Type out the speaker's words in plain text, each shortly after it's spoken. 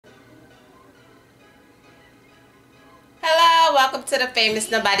welcome to the Famous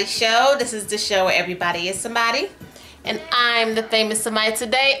Nobody Show. This is the show where everybody is somebody. And I'm the famous somebody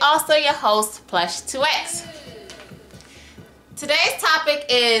today, also your host, Plush2X. Today's topic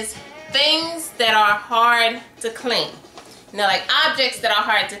is things that are hard to clean. You know, like objects that are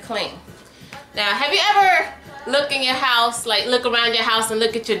hard to clean. Now, have you ever looked in your house, like look around your house and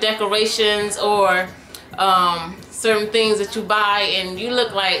look at your decorations or certain things that you buy and you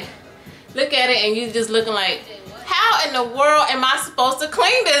look at it and you just looking like, how in the world am I supposed to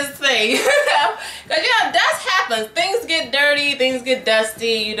clean this thing? Because, you know, dust happens. Things get dirty, things get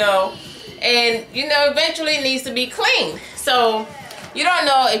dusty, you know. And, you know, eventually it needs to be cleaned. So, you don't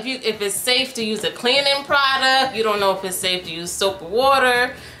know if it's safe to use a cleaning product. You don't know if it's safe to use soap or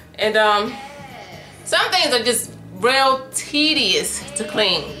water. And some things are just real tedious to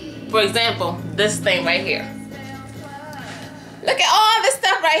clean. For example, this thing right here. Look at all this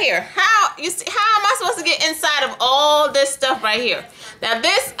stuff right here. How am I supposed to get inside of all this stuff right here? Now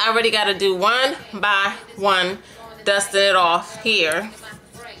this, I already got to do one by one, dusting it off here.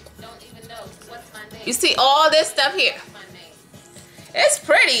 You see all this stuff here? It's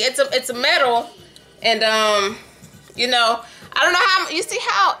pretty. It's a metal, and you know, I don't know how. You see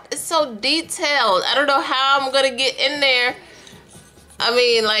how it's so detailed? I don't know how I'm gonna get in there. I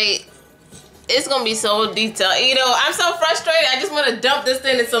mean, like, it's gonna be so detailed. You know, I'm so frustrated. I just want to dump this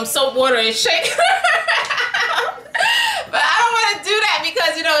thing in some soap water and shake it around. But I don't want to do that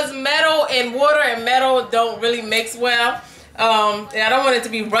because, you know, it's metal, and water and metal don't really mix well. And I don't want it to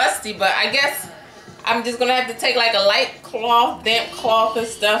be rusty, but I guess I'm just gonna have to take like a light cloth, damp cloth and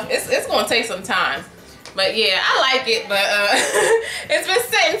stuff. It's gonna take some time. But yeah, I like it, but it's been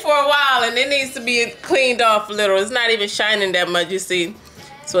sitting for a while and it needs to be cleaned off a little. It's not even shining that much, you see.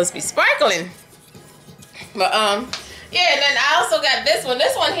 It's supposed to be sparkling. But yeah, and then I also got this one.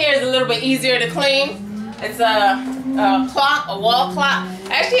 This one here is a little bit easier to clean. It's a clock, a wall clock.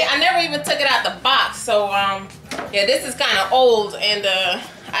 Actually, I never even took it out the box. So yeah, this is kind of old, and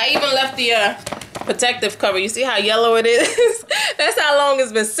I even left the protective cover. You see how yellow it is? That's how long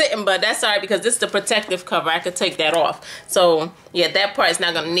it's been sitting, but that's alright because this is the protective cover. I could take that off. So yeah, that part's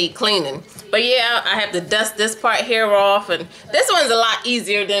not gonna need cleaning. But yeah, I have to dust this part here off, and this one's a lot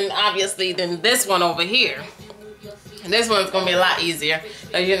easier than, obviously, than this one over here. And this one's gonna be a lot easier,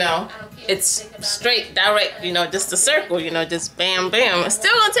 you know, it's straight, direct, you know, just a circle, you know, just bam, bam. It's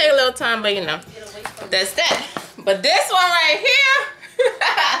still gonna take a little time, but you know, that's that. But this one right here,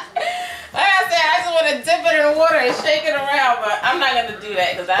 like I said, I just want to dip it in the water and shake it around, but I'm not gonna do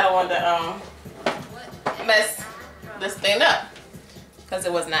that because I don't want to mess this thing up, because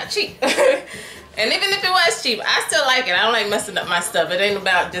it was not cheap. And even if it was cheap, I still like it. I don't like messing up my stuff. It ain't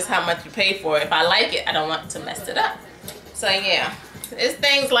about just how much you pay for it. If I like it, I don't want to mess it up. So yeah, it's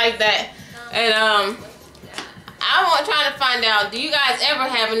things like that. And I'm trying to find out, do you guys ever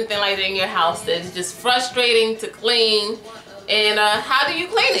have anything like that in your house that's just frustrating to clean? And how do you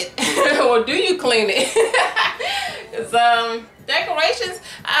clean it? Or do you clean it? Because decorations,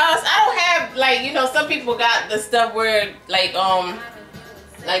 I don't have, like, you know, some people got the stuff where like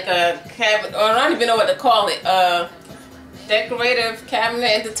a cabinet, or I don't even know what to call it, decorative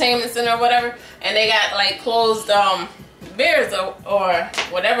cabinet, entertainment center or whatever, and they got like closed mirrors or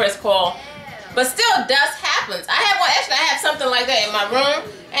whatever it's called. But still, dust happens. I have one, actually I have something like that in my room,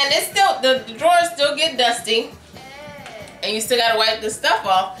 and it's still, the drawers still get dusty. And you still gotta wipe this stuff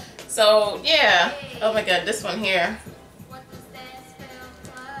off. So yeah. Oh my god, this one here.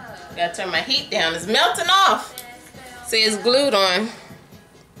 Gotta turn my heat down. It's melting off. See, it's glued on.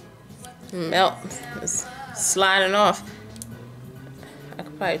 Melt. It's sliding off. I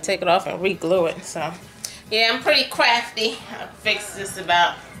could probably take it off and re-glue it. So yeah, I'm pretty crafty. I fix just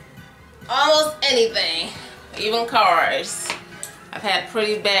about almost anything. Even cars. I've had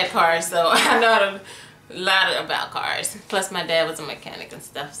pretty bad cars, so I know a lot about cars. Plus my dad was a mechanic and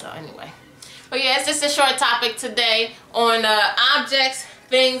stuff, so anyway. But yeah, it's just a short topic today on objects,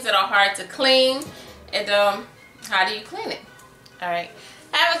 things that are hard to clean, and how do you clean it? Alright,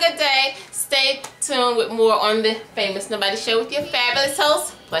 have a good day. Stay tuned with more on the Famous Nobody Show with your fabulous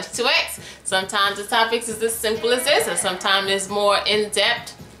host, Plush2X. Sometimes the topics is as simple as this, and sometimes it's more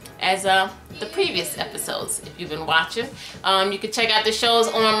in-depth as the previous episodes. If you've been watching, you can check out the shows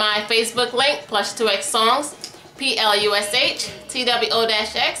on my Facebook link, Plush2X Songs, PLUSH,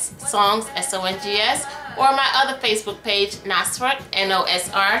 TWO-X, Songs, or my other Facebook page, Nosrat,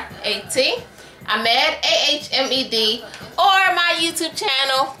 NOSRAT, Ahmed, AHMED, or my YouTube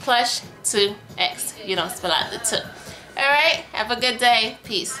channel, Plush2X. You don't spell out the two. Alright, have a good day.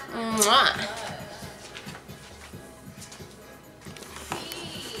 Peace. Mwah.